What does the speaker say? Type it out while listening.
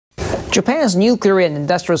Japan's Nuclear and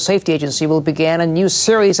Industrial Safety Agency will begin a new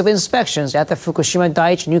series of inspections at the Fukushima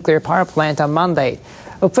Daiichi nuclear power plant on Monday.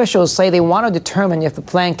 Officials say they want to determine if the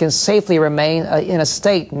plant can safely remain in a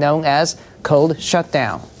state known as cold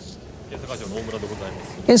shutdown.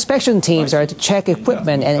 Inspection teams are to check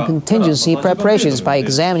equipment and contingency preparations by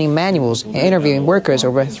examining manuals and interviewing workers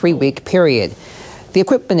over a 3-week period. The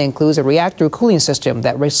equipment includes a reactor cooling system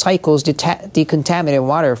that recycles decontaminated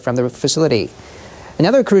water from the facility.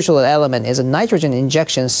 Another crucial element is a nitrogen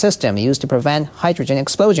injection system used to prevent hydrogen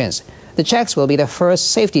explosions. The checks will be the first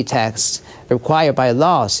safety tests required by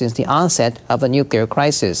law since the onset of the nuclear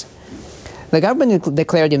crisis. The government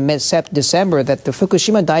declared in mid-December that the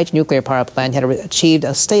Fukushima Daiichi nuclear power plant had achieved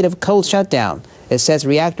a state of cold shutdown. It says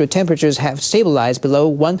reactor temperatures have stabilized below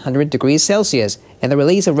 100 degrees Celsius and the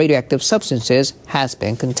release of radioactive substances has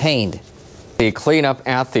been contained. The cleanup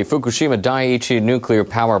at the Fukushima Daiichi nuclear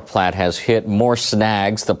power plant has hit more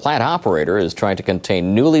snags. The plant operator is trying to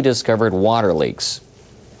contain newly discovered water leaks.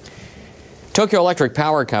 Tokyo Electric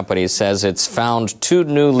Power Company says it's found 2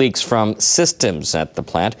 new leaks from systems at the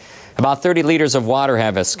plant. About 30 liters of water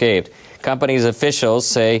have escaped. Company's officials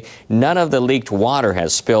say none of the leaked water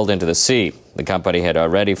has spilled into the sea. The company had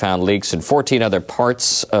already found leaks in 14 other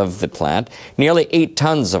parts of the plant. Nearly 8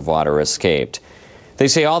 tons of water escaped. They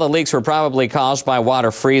say all the leaks were probably caused by water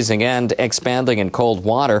freezing and expanding in cold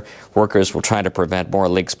water. Workers will try to prevent more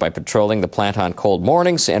leaks by patrolling the plant on cold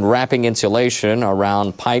mornings and wrapping insulation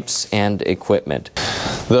around pipes and equipment.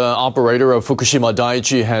 The operator of Fukushima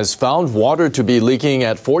Daiichi has found water to be leaking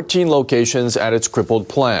at 14 locations at its crippled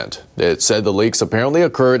plant. It said the leaks apparently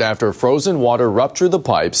occurred after frozen water ruptured the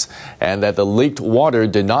pipes and that the leaked water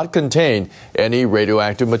did not contain any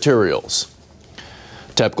radioactive materials.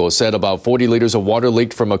 TEPCO said about 40 liters of water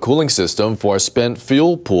leaked from a cooling system for a spent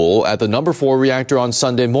fuel pool at the number 4 reactor on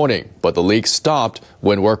Sunday morning, but the leak stopped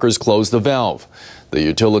when workers closed the valve. The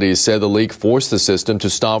utilities said the leak forced the system to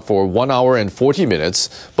stop for 1 hour and 40 minutes,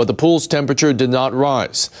 but the pool's temperature did not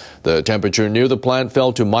rise. The temperature near the plant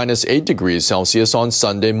fell to -8 degrees Celsius on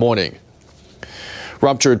Sunday morning.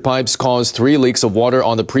 Ruptured pipes caused 3 leaks of water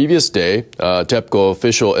on the previous day. A TEPCO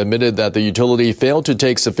official admitted that the utility failed to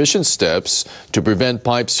take sufficient steps to prevent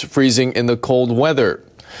pipes freezing in the cold weather.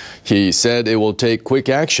 He said it will take quick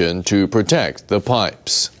action to protect the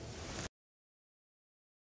pipes.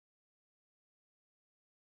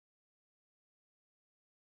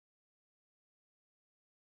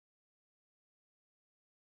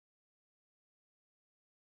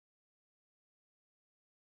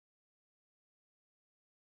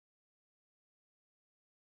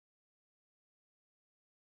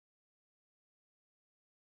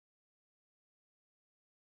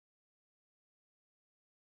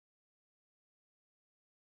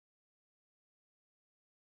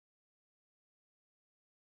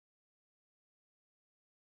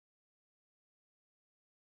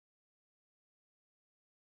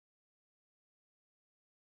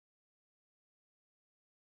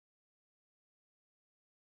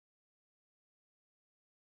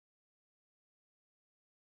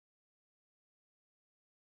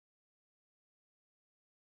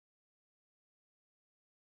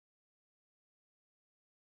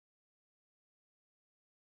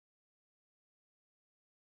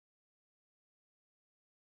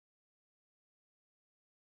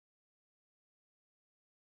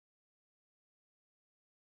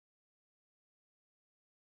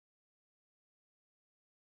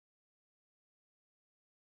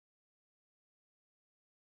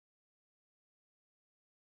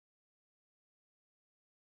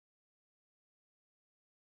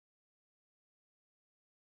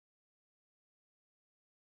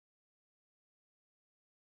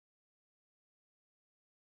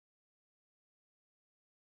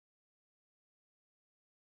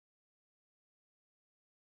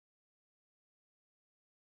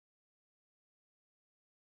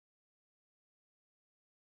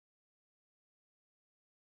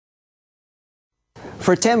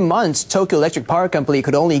 For 10 months, Tokyo Electric Power Company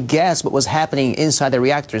could only guess what was happening inside the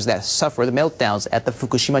reactors that suffered meltdowns at the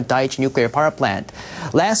Fukushima Daiichi nuclear power plant.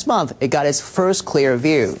 Last month, it got its first clear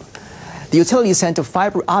view. The utility sent a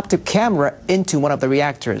fiber optic camera into one of the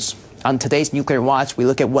reactors. On today's Nuclear Watch, we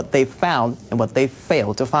look at what they found and what they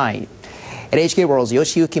failed to find. At HK World's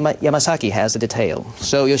Yoshiyuki Yamasaki has the detail.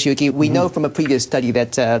 So, Yoshiyuki, we know from a previous study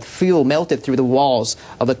that fuel melted through the walls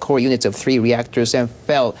of the core units of 3 reactors and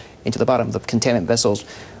fell into the bottom of the containment vessels.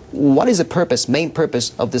 What is the main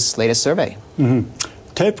purpose of this latest survey?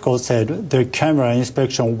 TEPCO said the camera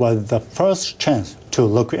inspection was the first chance to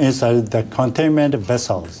look inside the containment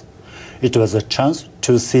vessels. It was a chance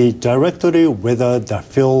to see directly whether the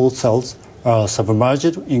fuel cells are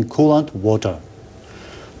submerged in coolant water.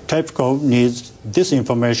 TEPCO needs this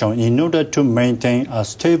information in order to maintain a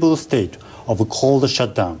stable state of cold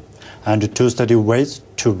shutdown and to study ways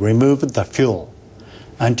to remove the fuel.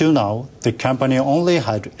 Until now, the company only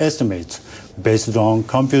had estimates based on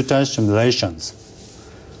computer simulations.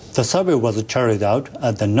 The survey was carried out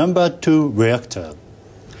at the number 2 reactor.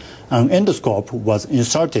 An endoscope was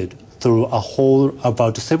inserted through a hole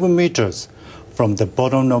about 7 meters from the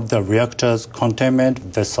bottom of the reactor's containment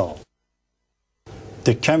vessel.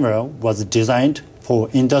 The camera was designed for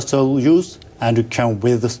industrial use and can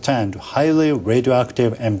withstand highly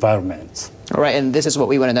radioactive environments. All right, and this is what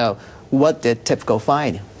we want to know. What did TEPCO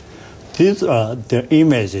find? These are the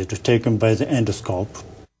images taken by the endoscope.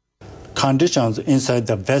 Conditions inside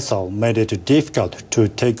the vessel made it difficult to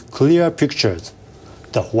take clear pictures.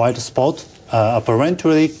 The white spots are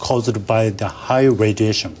apparently caused by the high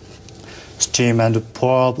radiation. Steam and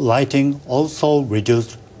poor lighting also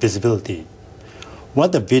reduced visibility.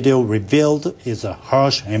 What the video revealed is a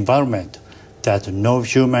harsh environment that no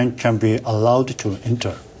human can be allowed to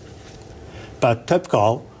enter. But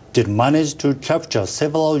TEPCO did manage to capture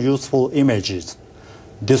several useful images.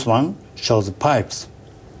 This one shows pipes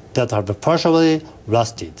that are partially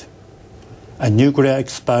rusted. A nuclear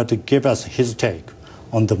expert gave us his take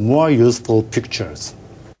on the more useful pictures.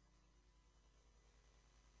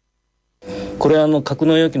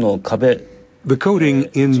 The coating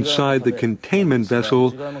inside the containment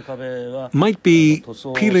vessel might be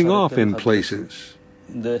peeling off in places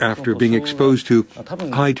after being exposed to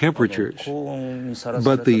high temperatures.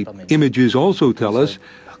 But the images also tell us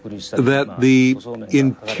that the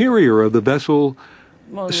interior of the vessel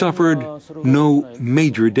suffered no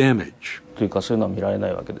major damage.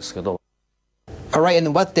 All right,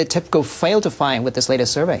 and what did TEPCO fail to find with this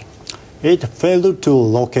latest survey? It failed to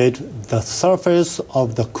locate the surface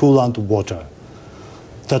of the coolant water.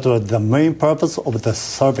 That was the main purpose of the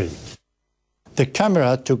survey. The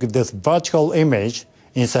camera took this vertical image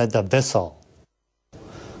inside the vessel.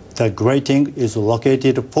 The grating is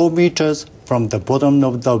located 4 meters from the bottom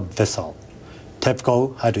of the vessel.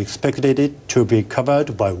 TEPCO had expected it to be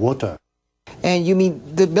covered by water. And you mean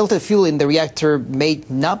the melted fuel in the reactor may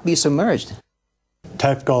not be submerged?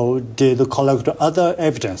 TEPCO did collect other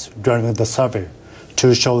evidence during the survey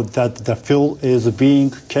to show that the fuel is being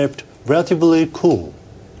kept relatively cool.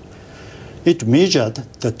 It measured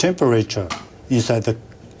the temperature inside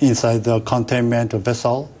the containment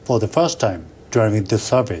vessel for the first time during this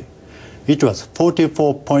survey. It was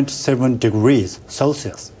 44.7 degrees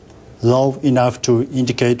Celsius, low enough to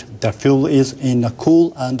indicate the fuel is in a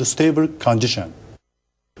cool and stable condition.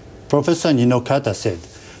 Professor Ninokata said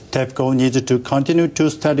TEPCO needs to continue to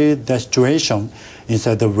study the situation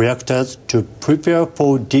inside the reactors to prepare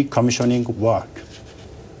for decommissioning work.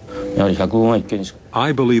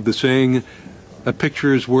 I believe the saying, a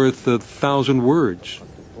picture's worth 1,000 words.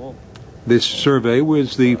 This survey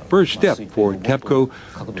was the first step for TEPCO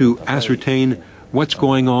to ascertain what's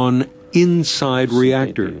going on inside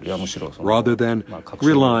reactors, rather than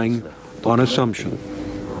relying on assumption.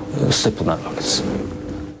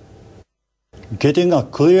 Getting a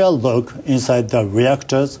clear look inside the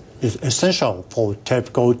reactors is essential for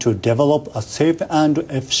TEPCO to develop a safe and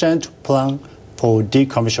efficient plan for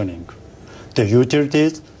decommissioning. The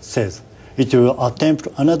utilities says it will attempt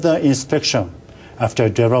another inspection after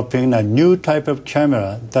developing a new type of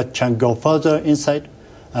camera that can go further inside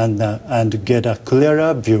and get a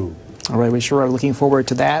clearer view. All right, we sure are looking forward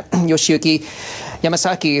to that. Yoshiyuki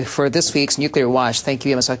Yamasaki for this week's Nuclear Watch. Thank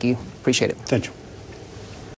you, Yamasaki. Appreciate it. Thank you.